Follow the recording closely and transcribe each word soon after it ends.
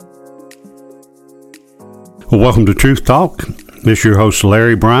Well, welcome to Truth Talk. This is your host,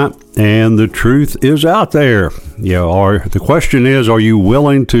 Larry Bryant, and the truth is out there. The question is, are you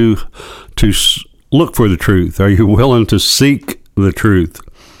willing to look for the truth? Are you willing to seek the truth?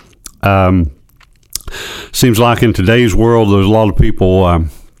 Seems like in today's world, there's a lot of people,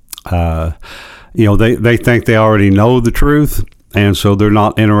 they think they already know the truth, and so they're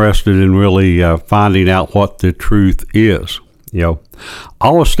not interested in really finding out what the truth is.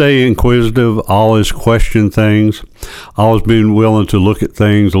 Always stay inquisitive, always question things, always being willing to look at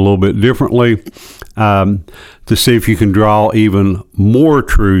things a little bit differently, to see if you can draw even more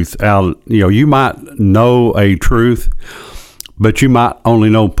truth out. You might know a truth, but you might only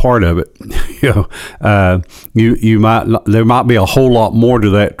know part of it. There might be a whole lot more to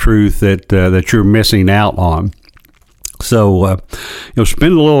that truth that you're missing out on. So,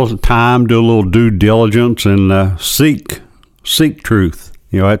 spend a little time, do a little due diligence, and seek truth.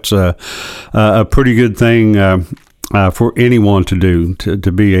 It's a pretty good thing for anyone to do,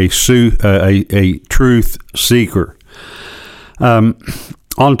 to be a truth seeker.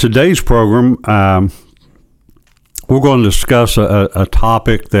 On today's program, we're going to discuss a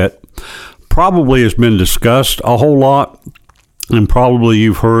topic that probably has been discussed a whole lot, and probably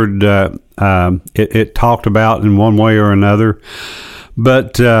you've heard it talked about in one way or another.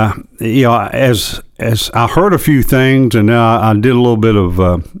 But as I heard a few things, and I did a little bit of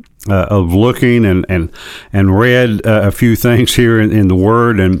looking and read a few things here in the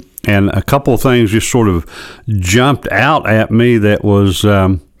Word, and a couple of things just sort of jumped out at me that was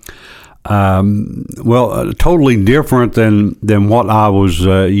totally different than what I was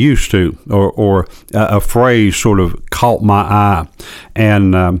used to, or a phrase sort of caught my eye,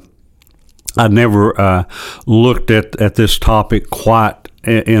 and I never looked at this topic quite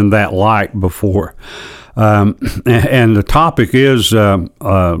in that light before. And the topic is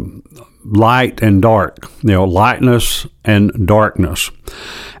light and dark, lightness and darkness.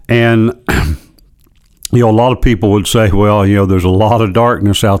 And, a lot of people would say, well, there's a lot of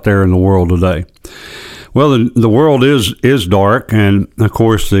darkness out there in the world today. Well, the world is dark, and, of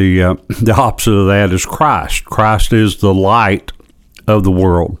course, the opposite of that is Christ. Christ is the light of the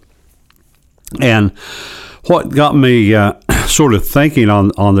world. And what got me sort of thinking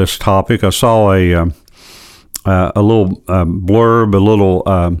on this topic, I saw a little blurb, a little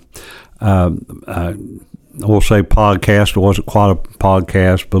we'll say podcast. It wasn't quite a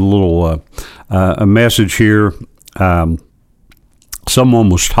podcast, but a little a message here. Someone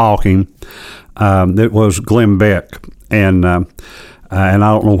was talking. It was Glenn Beck, and I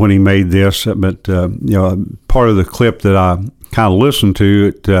don't know when he made this, but part of the clip that I kind of listened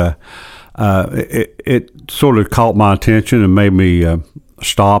to it sort of caught my attention and made me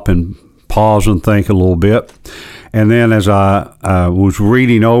stop and pause and think a little bit. And then as I was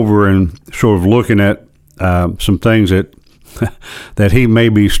reading over and sort of looking at some things that he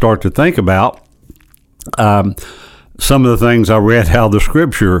made me start to think about, some of the things I read out of the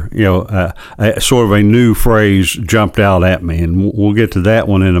scripture, sort of a new phrase jumped out at me, and we'll get to that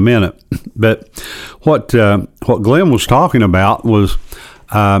one in a minute. But what Glenn was talking about was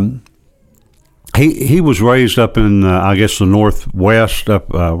he was raised up in, I guess, the Northwest, up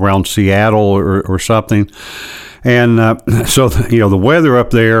around Seattle or something. And so, the weather up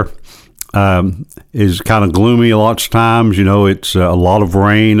there is kind of gloomy lots of times. It's a lot of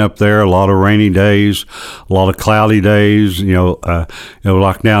rain up there, a lot of rainy days, a lot of cloudy days.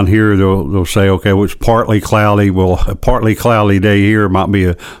 Like down here, they'll say, okay, well, it's partly cloudy. Well, a partly cloudy day here might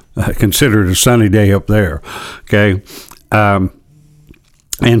be considered a sunny day up there. Okay.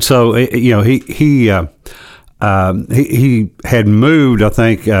 And so, he had moved, I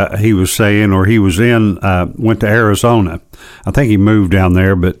think he was saying, or he was went to Arizona. I think he moved down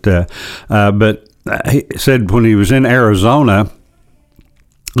there, but he said when he was in Arizona,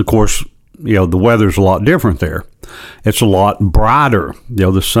 of course, the weather's a lot different there. It's a lot brighter.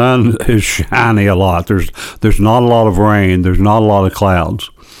 The sun is shining a lot. There's not a lot of rain. There's not a lot of clouds.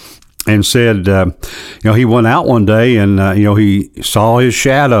 And said, he went out one day and, he saw his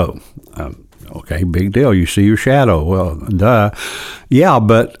shadow. Okay, big deal. You see your shadow. Well, duh. Yeah,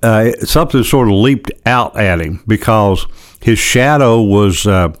 but something sort of leaped out at him because his shadow was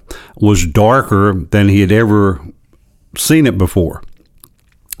darker than he had ever seen it before.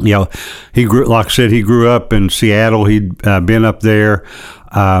 He grew, like I said, he grew up in Seattle. He'd been up there,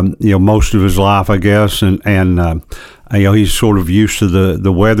 most of his life, I guess, and he's sort of used to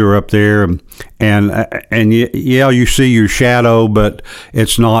the weather up there, and you see your shadow, but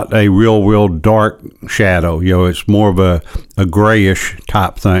it's not a real dark shadow. It's more of a grayish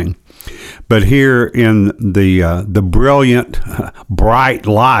type thing. but here in the brilliant, bright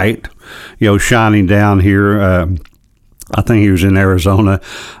light, shining down here. I think he was in Arizona.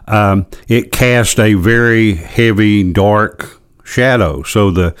 It cast a very heavy, dark shadow. So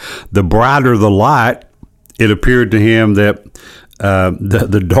the brighter the light, it appeared to him that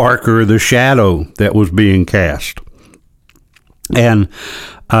the darker the shadow that was being cast. And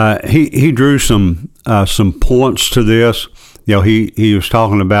he drew some points to this. He was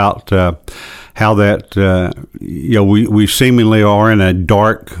talking about how that we seemingly are in a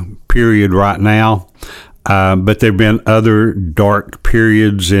dark period right now, but there've been other dark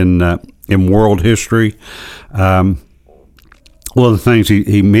periods in world history. One of the things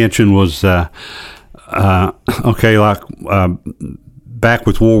he mentioned was back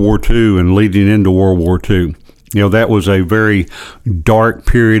with World War II and leading into World War II. That was a very dark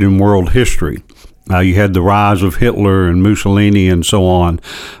period in world history. You had the rise of Hitler and Mussolini and so on.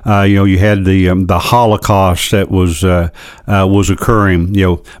 You had the Holocaust that was occurring.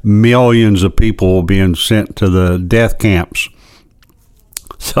 Millions of people being sent to the death camps.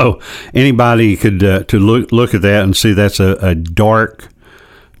 So anybody could to look at that and see that's a dark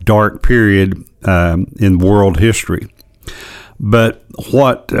period in world history. But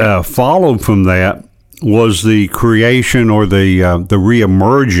what followed from that was the creation or the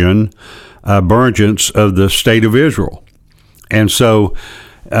reemergence of the state of Israel. And so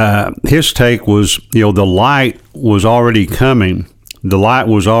his take was, the light was already coming. The light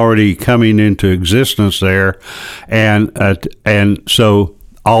was already coming into existence there, and so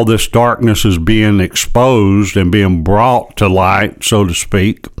all this darkness is being exposed and being brought to light, so to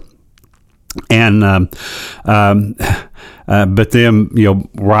speak. And but then,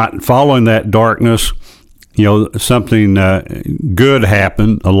 right following that darkness, something good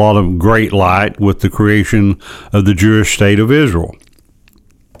happened, a lot of great light with the creation of the Jewish state of Israel.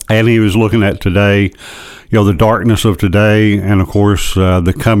 And he was looking at today, the darkness of today, and of course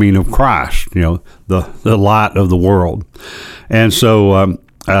the coming of Christ, the light of the world. And so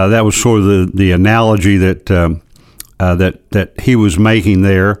that was sort of the analogy that he was making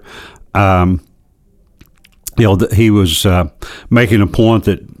there. That he was making a point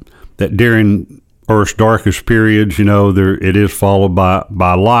that during Earth's darkest periods, it is followed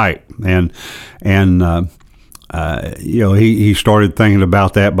by light, and he started thinking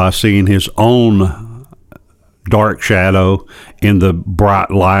about that by seeing his own dark shadow in the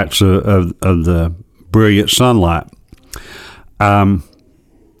bright lights of the brilliant sunlight. And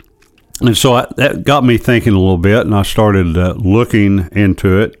so that got me thinking a little bit, and I started looking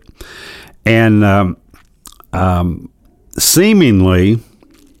into it, and seemingly,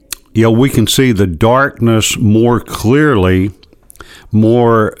 we can see the darkness more clearly,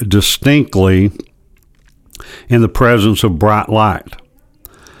 more distinctly in the presence of bright light.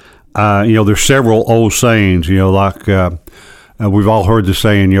 There's several old sayings, like we've all heard the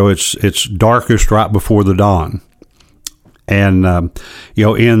saying, it's darkest right before the dawn. And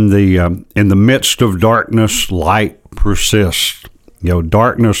in the midst of darkness, light persists.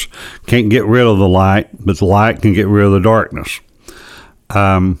 Darkness can't get rid of the light, but the light can get rid of the darkness.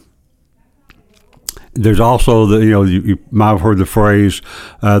 There's also you might have heard the phrase,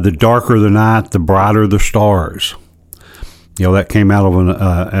 the darker the night, the brighter the stars. That came out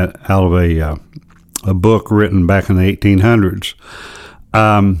of a book written back in the 1800s.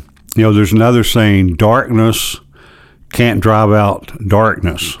 There's another saying, darkness can't drive out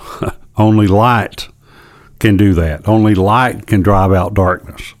darkness. Only light can do that. Only light can drive out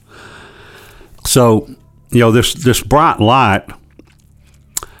darkness. So, this bright light,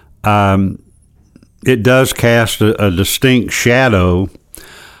 it does cast a distinct shadow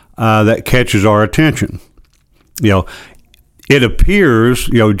that catches our attention. It appears,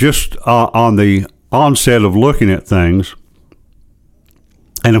 just on the onset of looking at things,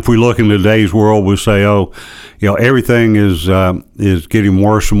 and if we look in today's world, we say, everything is getting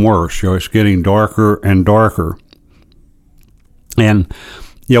worse and worse. It's getting darker and darker. And,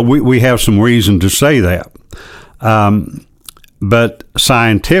 we have some reason to say that. But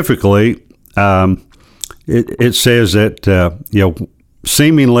scientifically, it says that,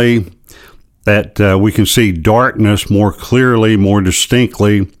 seemingly that we can see darkness more clearly, more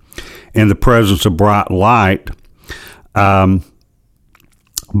distinctly in the presence of bright light.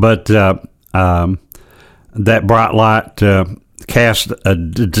 But that bright light casts a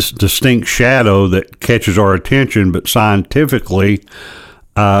distinct shadow that catches our attention. But scientifically,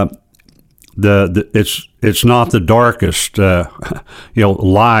 it's not the darkest.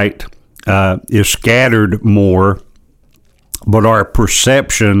 Light is scattered more, but our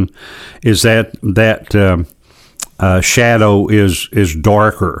perception is that shadow is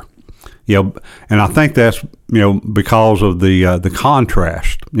darker. And I think that's because of the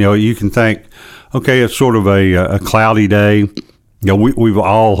contrast. You can think, okay, it's sort of a cloudy day. We've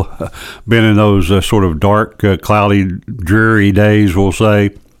all been in those sort of dark, cloudy, dreary days, we'll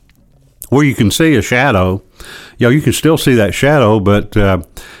say, where you can see a shadow. You can still see that shadow, but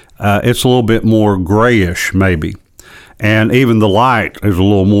it's a little bit more grayish, maybe. And even the light is a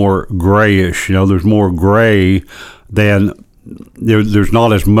little more grayish. There's more gray than there's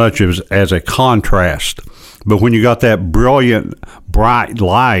not as much as a contrast. But when you got that brilliant, bright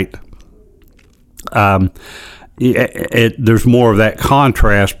light, there's more of that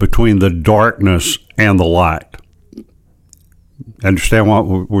contrast between the darkness and the light. Understand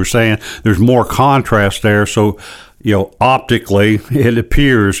what we're saying? There's more contrast there, so optically it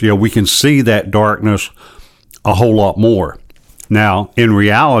appears we can see that darkness a whole lot more. Now, in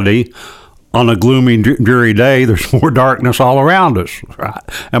reality, on a gloomy, dreary day, there's more darkness all around us. Right?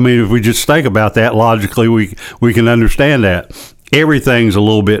 I mean, if we just think about that logically, we can understand that. Everything's a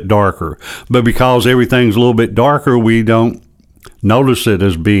little bit darker, but because everything's a little bit darker, we don't notice it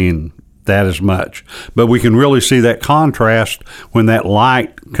as being that as much. But we can really see that contrast when that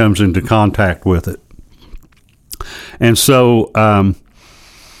light comes into contact with it. And so,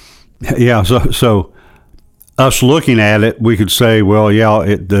 so us looking at it, we could say, well,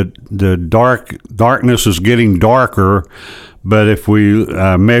 the darkness is getting darker, but if we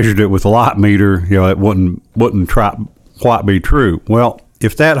measured it with a light meter, it wouldn't quite be true. Well,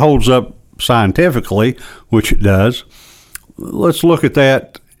 if that holds up scientifically, which it does, let's look at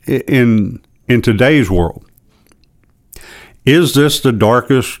that in today's world. Is this the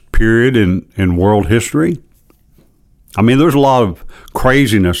darkest period in world history? I mean, there's a lot of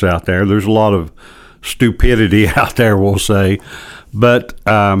craziness out there. There's a lot of stupidity out there, we'll say. But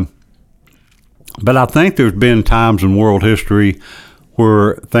I think there's been times in world history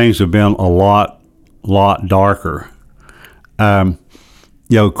where things have been a lot darker.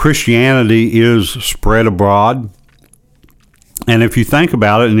 Christianity is spread abroad, and if you think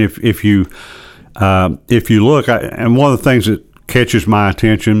about it, and if you look, and one of the things that catches my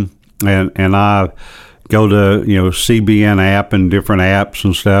attention, and I go to CBN app and different apps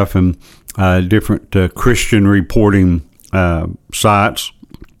and stuff, and different Christian reporting sites,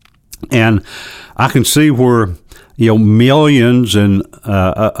 and I can see where millions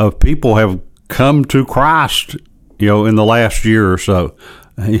of people have come to Christ in the last year or so,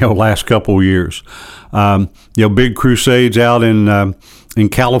 last couple of years. Big crusades out in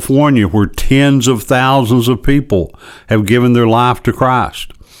California where tens of thousands of people have given their life to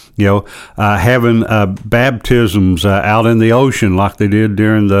Christ. Having baptisms out in the ocean like they did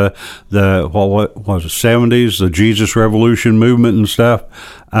during the what was it, 70s, the Jesus Revolution movement and stuff.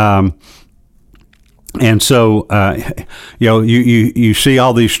 And so, you see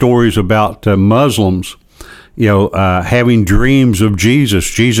all these stories about Muslims, having dreams of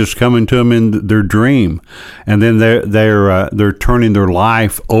Jesus coming to them in their dream, and then they're turning their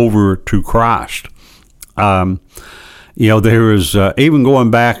life over to Christ. There is even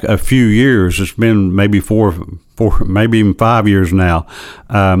going back a few years. It's been maybe four, maybe even 5 years now.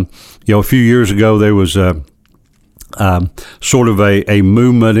 A few years ago there was sort of a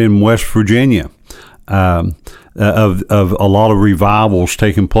movement in West Virginia. Of a lot of revivals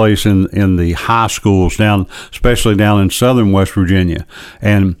taking place in the high schools especially down in southern West Virginia,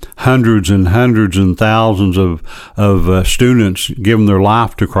 and hundreds and thousands of students giving their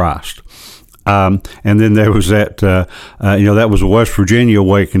life to Christ. And then there was that was a West Virginia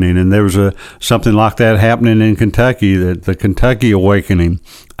awakening, and there was something like that happening in Kentucky, the Kentucky awakening.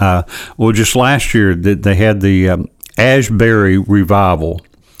 Just last year they had the Ashbury revival.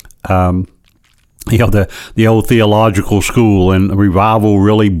 The old theological school, and revival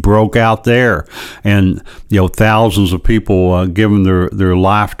really broke out there, and thousands of people giving their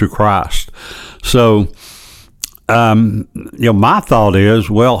life to Christ. So my thought is,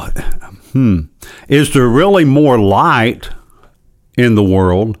 is there really more light in the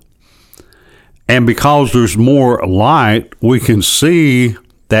world? And because there's more light, we can see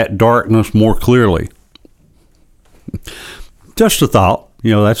that darkness more clearly. Just a thought.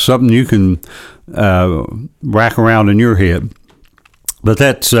 That's something you can rack around in your head. But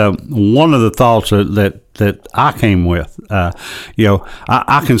that's one of the thoughts that I came with. I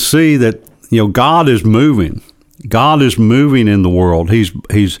can see that God is moving. God is moving in the world. He's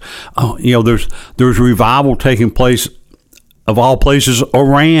there's revival taking place, of all places,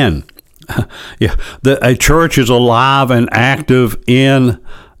 Iran. A church is alive and active in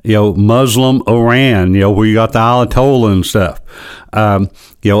Muslim Iran, where you got the Ayatollah and stuff.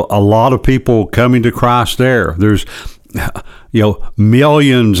 A lot of people coming to Christ there. There's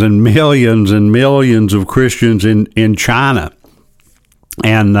millions and millions and millions of Christians in China.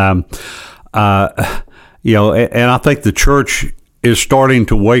 And, and I think the church is starting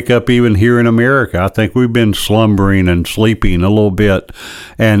to wake up even here in America. I think we've been slumbering and sleeping a little bit,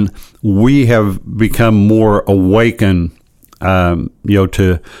 and we have become more awakened, to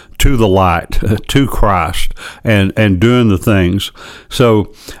the light, to Christ, and doing the things.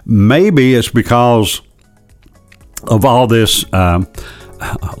 So maybe it's because of all this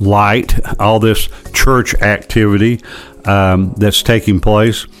light, all this church activity that's taking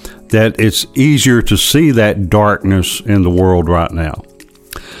place, that it's easier to see that darkness in the world right now.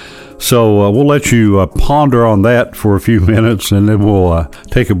 So we'll let you ponder on that for a few minutes, and then we'll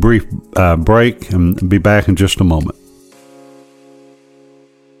take a brief break and be back in just a moment.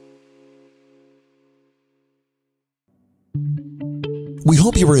 We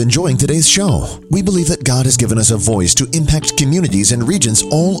hope you are enjoying today's show. We believe that God has given us a voice to impact communities and regions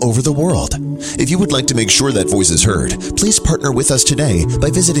all over the world. If you would like to make sure that voice is heard, please partner with us today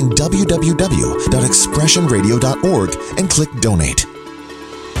by visiting www.expressionradio.org and click Donate.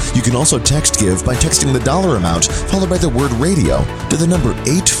 You can also text give by texting the dollar amount followed by the word radio to the number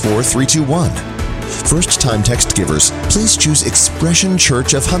 84321. First-time text givers, please choose Expression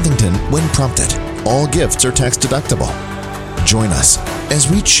Church of Huntington when prompted. All gifts are tax deductible. Join us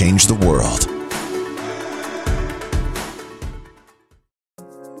as we change the world.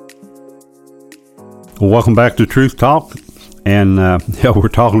 Well, welcome back to Truth Talk, and we're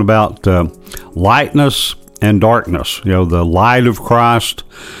talking about lightness and darkness. The light of Christ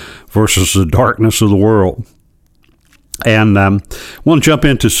versus the darkness of the world. And I want to jump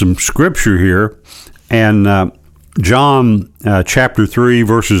into some scripture here, and John chapter 3,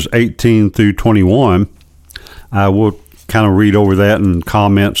 verses 18 through 21. We'll kind of read over that and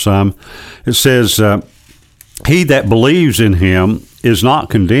comment some. It says, he that believes in him is not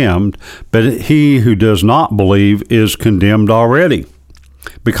condemned, but he who does not believe is condemned already,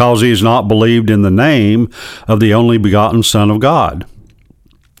 because he has not believed in the name of the only begotten Son of God.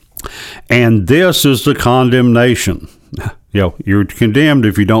 And this is the condemnation. You're condemned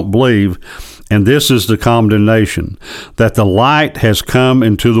if you don't believe. And this is the condemnation, that the light has come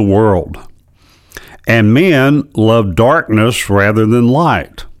into the world. And men love darkness rather than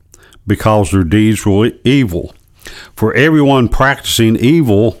light, because their deeds were evil. For everyone practicing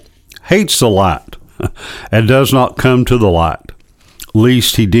evil hates the light, and does not come to the light,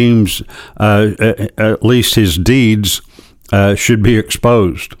 lest he deems, at least his deeds should be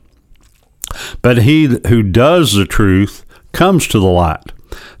exposed. But he who does the truth comes to the light,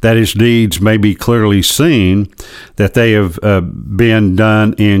 that his deeds may be clearly seen, that they have been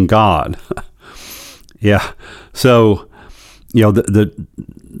done in God. Yeah. So, the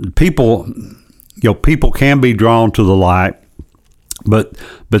people, people can be drawn to the light, but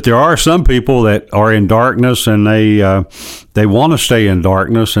there are some people that are in darkness, and they want to stay in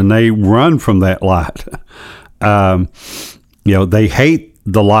darkness, and they run from that light. They hate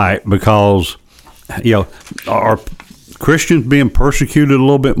the light because, are Christians being persecuted a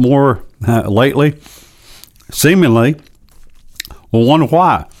little bit more lately? Seemingly. Well, wonder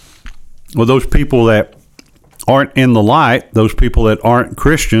why. Well, those people that aren't in the light, those people that aren't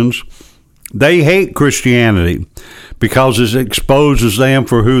Christians, they hate Christianity because it exposes them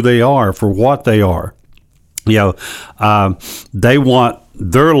for who they are, for what they are. They want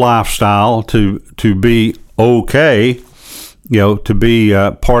their lifestyle to be okay, to be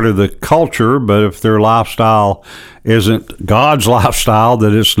part of the culture, but if their lifestyle isn't God's lifestyle,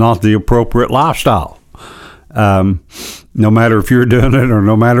 that it's not the appropriate lifestyle. No matter if you're doing it or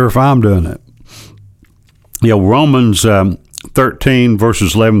no matter if I'm doing it. Romans 13,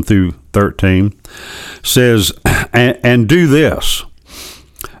 verses 11 through 13 says, and do this,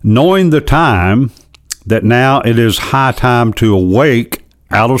 knowing the time, that now it is high time to awake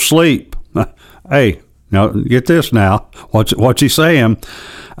out of sleep. Hey, now get this now. What's he saying?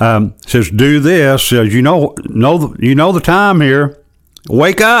 Says, do this. Says, you know the time here.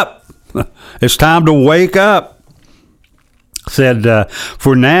 Wake up. It's time to wake up. Said,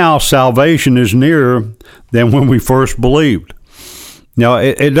 for now salvation is nearer than when we first believed. Now,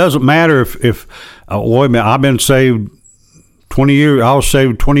 it doesn't matter if wait a minute, I've been saved 20 years, I was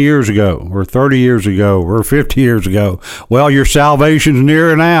saved 20 years ago, or 30 years ago, or 50 years ago. Well, your salvation's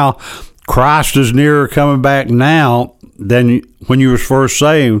nearer now. Christ is nearer coming back now than when you were first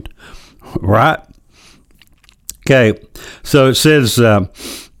saved, right? Okay, so it says,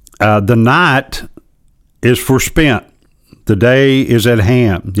 the night is forspent. The day is at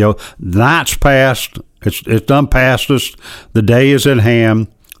hand. The night's past. It's done past us. The day is at hand.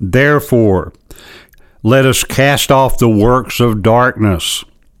 Therefore, Let us cast off the works of darkness.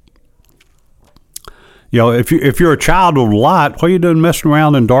 If you're a child of light, what are you doing messing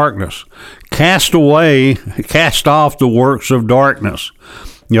around in darkness? Cast off the works of darkness.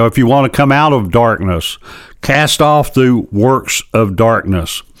 If you want to come out of darkness, cast off the works of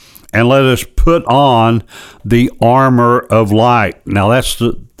darkness, and let us put on the armor of light. Now that's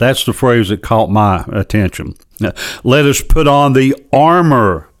the phrase that caught my attention. Let us put on the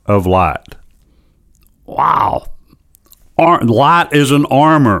armor of light. Wow. Light is an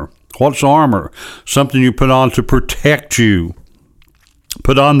armor. What's armor? Something you put on to protect you.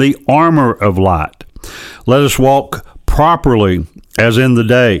 Put on the armor of light. Let us walk properly as in the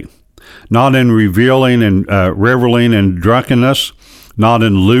day, not in reveling and reveling and drunkenness, not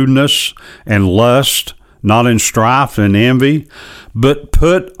in lewdness and lust, not in strife and envy, but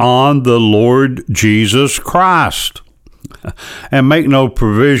put on the Lord Jesus Christ, and make no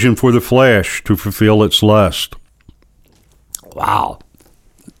provision for the flesh to fulfill its lust. Wow.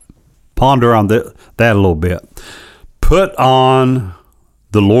 Ponder on that a little bit. Put on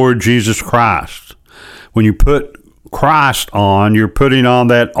the Lord Jesus Christ. When you put Christ on, you're putting on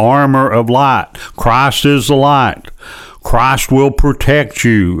that armor of light. Christ is the light. Christ will protect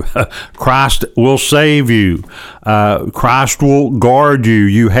you. Christ will save you. Christ will guard you.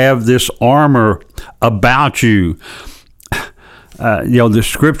 You have this armor about you. The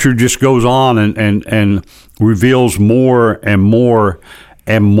scripture just goes on and reveals more and more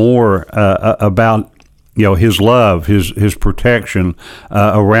and more about his love, his protection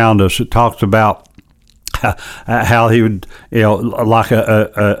around us. It talks about how he would, like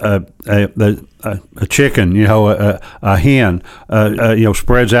a chicken, a hen,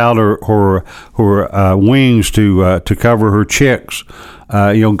 spreads out her wings to cover her chicks.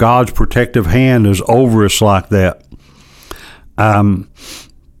 God's protective hand is over us like that.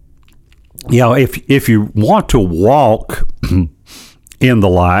 If you want to walk in the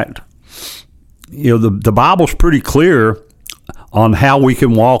light, the Bible's pretty clear on how we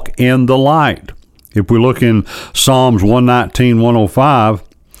can walk in the light. If we look in Psalms 119, 105,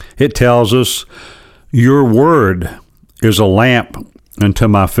 it tells us, your word is a lamp unto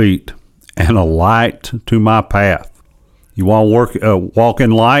my feet and a light to my path. You want to walk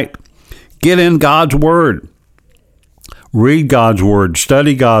in light? Get in God's word. Read God's word.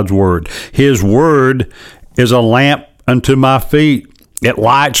 Study God's word. His word is a lamp unto my feet. It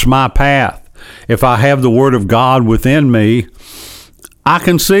lights my path. If I have the word of God within me, I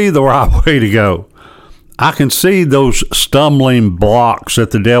can see the right way to go. I can see those stumbling blocks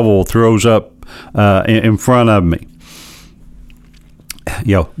that the devil throws up in front of me.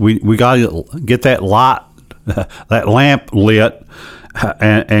 We got to get that light, that lamp lit,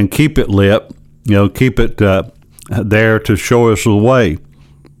 and keep it lit. Keep it there to show us the way.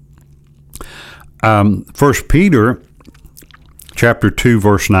 1 Peter chapter 2,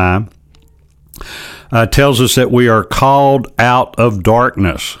 verse 9 tells us that we are called out of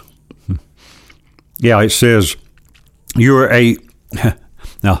darkness. Yeah, it says you're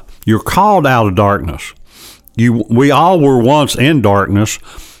called out of darkness. We all were once in darkness,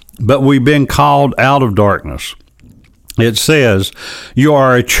 but we've been called out of darkness. It says you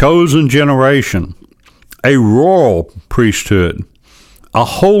are a chosen generation, a royal priesthood, a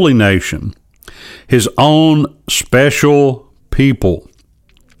holy nation, his own special people,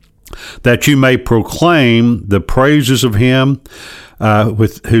 that you may proclaim the praises of him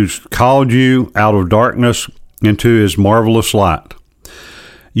who's called you out of darkness into his marvelous light.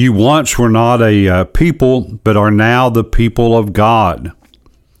 You once were not a people, but are now the people of God,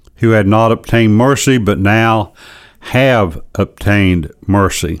 who had not obtained mercy, but now have obtained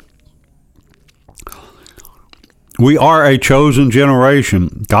mercy. We are a chosen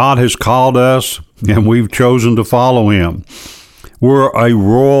generation. God has called us, and we've chosen to follow him. We're a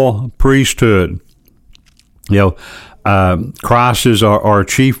royal priesthood. Christ is our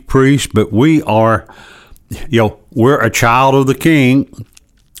chief priest, but we are, we're a child of the King.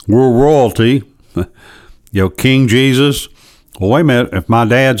 We're royalty. King Jesus. Well, wait a minute. If my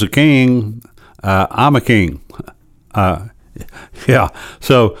dad's a king, I'm a king.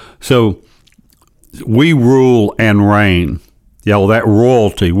 So we rule and reign. That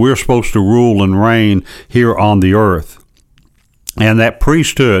royalty. We're supposed to rule and reign here on the earth. And that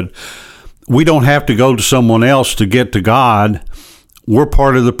priesthood, we don't have to go to someone else to get to God. We're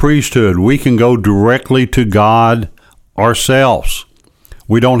part of the priesthood. We can go directly to God ourselves.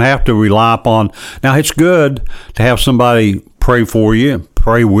 We don't have to rely upon. Now, it's good to have somebody pray for you,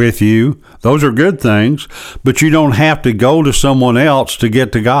 pray with you. Those are good things, but you don't have to go to someone else to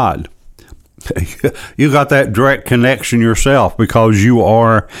get to God. You got that direct connection yourself because you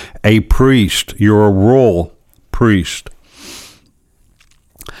are a priest. You're a royal priest.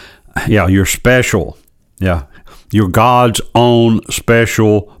 Yeah, you're special. Yeah, you're God's own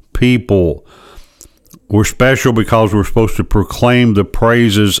special people. We're special because we're supposed to proclaim the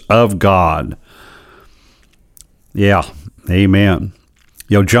praises of God. Yeah, amen.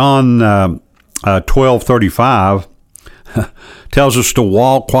 John 12:35 tells us to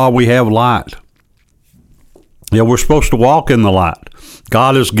walk while we have light. We're supposed to walk in the light.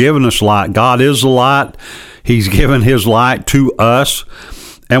 God has given us light. God is the light. He's given his light to us,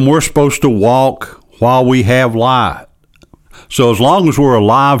 and we're supposed to walk while we have light. So as long as we're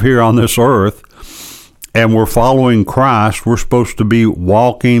alive here on this earth and we're following Christ, we're supposed to be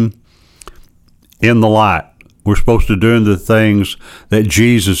walking in the light. We're supposed to do the things that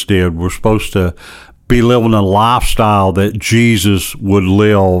Jesus did. We're supposed to be living a lifestyle that Jesus would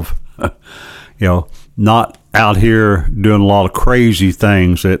live. Not out here doing a lot of crazy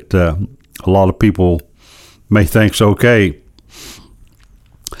things that a lot of people may think's okay.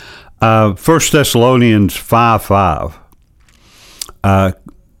 1 Thessalonians 5:5.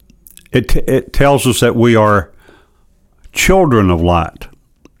 It tells us that we are children of light.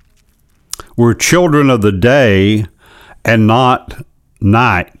 We're children of the day and not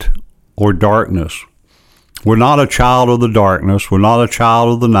night or darkness. We're not a child of the darkness. We're not a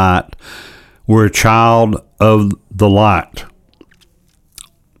child of the night. We're a child of the light.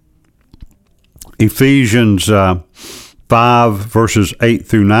 Ephesians 5 verses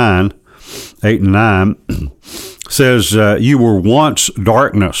 8 and 9 says, you were once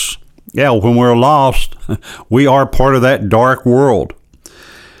darkness. Yeah, when we're lost, we are part of that dark world.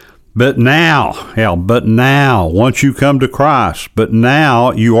 But now, once you come to Christ, but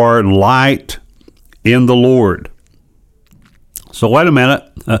now you are light in the Lord. So wait a minute.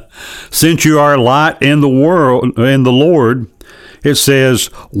 Since you are light in the world, in the Lord, it says,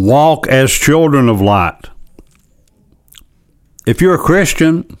 walk as children of light. If you're a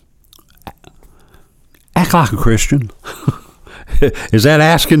Christian, act like a Christian. Is that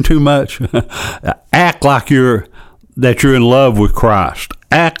asking too much? Act like you're in love with Christ.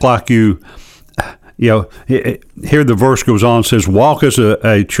 Act like here the verse goes on, says, walk as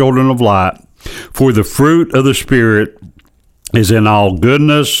a children of light, for the fruit of the Spirit is in all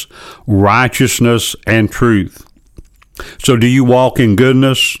goodness, righteousness, and truth. So do you walk in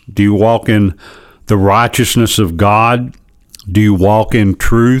goodness? Do you walk in the righteousness of God? Do you walk in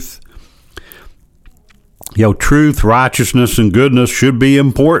truth? Truth, righteousness, and goodness should be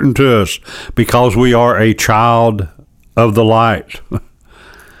important to us because we are a child of the light.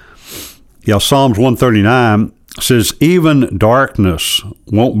 Psalms 139 says, even darkness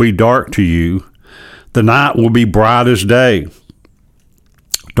won't be dark to you. The night will be bright as day.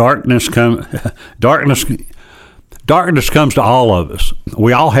 Darkness comes to all of us.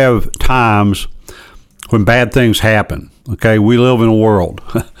 We all have times when bad things happen. Okay, we live in a world,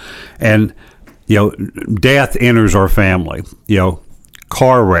 and death enters our family.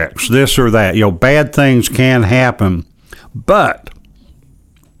 Car wrecks, this or that. Bad things can happen, but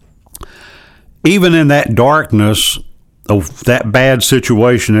even in that darkness of that bad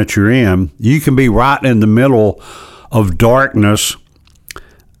situation that you're in, you can be right in the middle of darkness,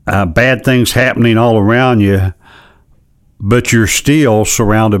 bad things happening all around you, but you're still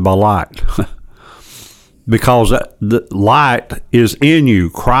surrounded by light. Because the light is in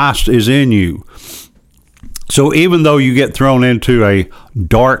you. Christ is in you. So even though you get thrown into a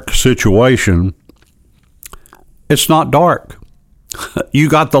dark situation, it's not dark. You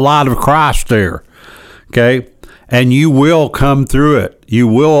got the light of Christ there, okay? And you will come through it. You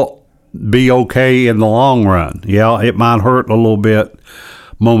will be okay in the long run. Yeah, it might hurt a little bit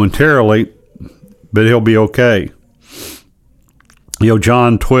momentarily, but he'll be okay.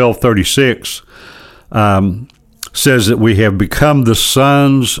 John 12:36 says that we have become the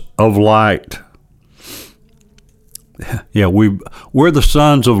sons of light. We're the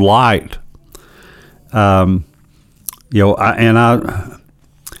sons of light. We'll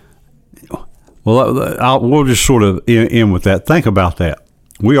just sort of end with that. Think about that.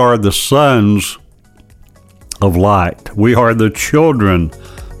 We are the sons of light. We are the children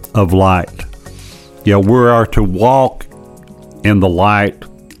of light. We are to walk in the light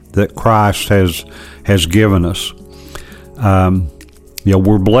that Christ has given us.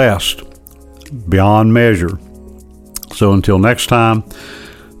 We're blessed beyond measure. So until next time,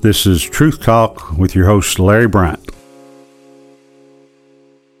 this is Truth Talk with your host, Larry Bryant.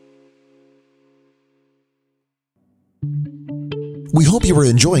 We hope you are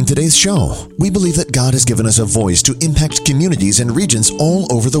enjoying today's show. We believe that God has given us a voice to impact communities and regions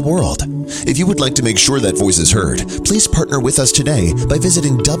all over the world. If you would like to make sure that voice is heard, please partner with us today by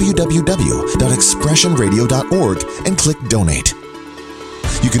visiting www.expressionradio.org and click Donate.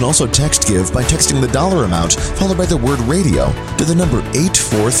 You can also text give by texting the dollar amount followed by the word radio to the number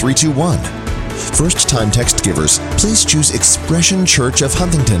 84321. First-time text givers, please choose Expression Church of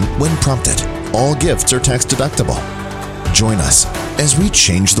Huntington when prompted. All gifts are tax deductible. Join us as we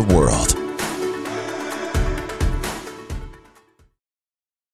change the world.